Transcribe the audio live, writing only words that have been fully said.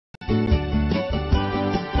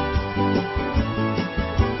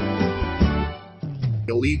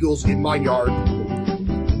Illegals in my yard.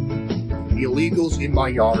 Illegals in my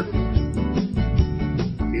yard.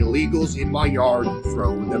 Illegals in my yard.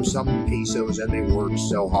 Throw them some pesos and they work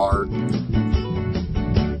so hard.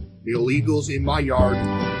 Illegals in my yard.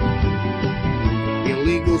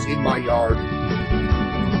 Illegals in my yard.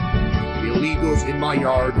 Illegals in my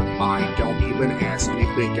yard. I don't even ask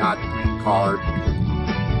if they got green card.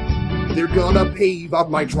 They're gonna pave up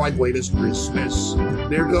my driveway this Christmas.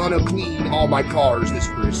 They're gonna clean all my cars this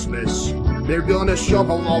Christmas. They're gonna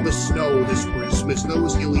shovel all the snow this Christmas.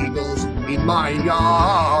 Those illegals in my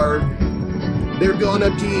yard. They're gonna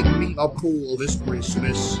dig me a pool this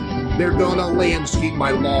Christmas. They're gonna landscape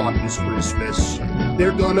my lawn this Christmas.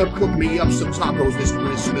 They're gonna cook me up some tacos this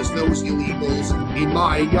Christmas. Those illegals in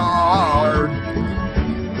my yard.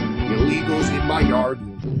 Illegals in my yard.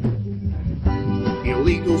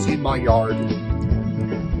 Illegals in my yard.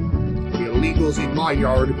 Illegals in my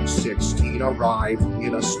yard. 16 arrived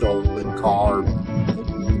in a stolen car.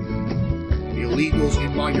 Illegals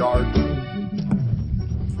in my yard.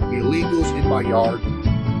 Illegals in my yard.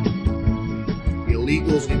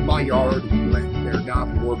 Illegals in my yard. When they're not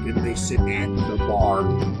working, they sit at the bar.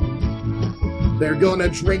 They're gonna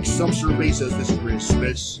drink some cervezas this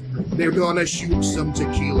Christmas. They're gonna shoot some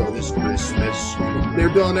tequila this Christmas. They're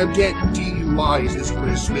gonna get DUIs this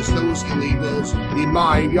Christmas. Those illegals in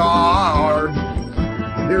my yard.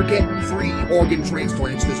 They're getting free organ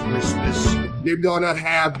transplants this Christmas. They're gonna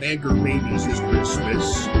have anchor babies this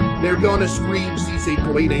Christmas. They're gonna scream "Cise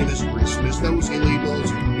Puede" this Christmas. Those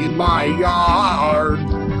illegals in my yard.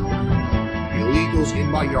 Illegals in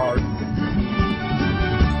my yard.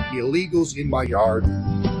 Illegals in my yard.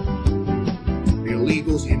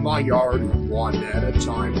 Illegals in my yard. One at a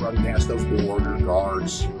time, run past those border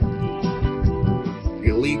guards.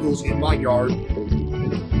 Illegals in my yard.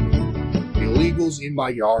 Illegals in my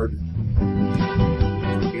yard.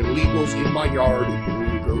 Illegals in my yard.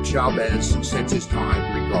 Hugo Chavez sends his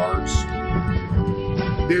kind regards.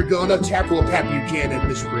 They're gonna tackle Pat Buchanan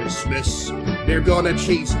this Christmas. They're gonna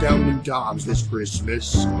chase down Lou Dobbs this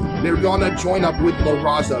Christmas. They're gonna join up with La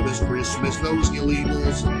Raza this Christmas. Those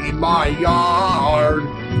illegals in my yard.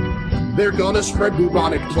 They're gonna spread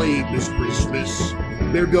bubonic plague this Christmas.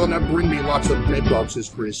 They're gonna bring me lots of bedbugs this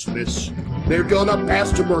Christmas. They're gonna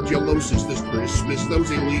pass tuberculosis this Christmas. Those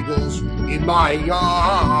illegals in my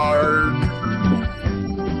yard.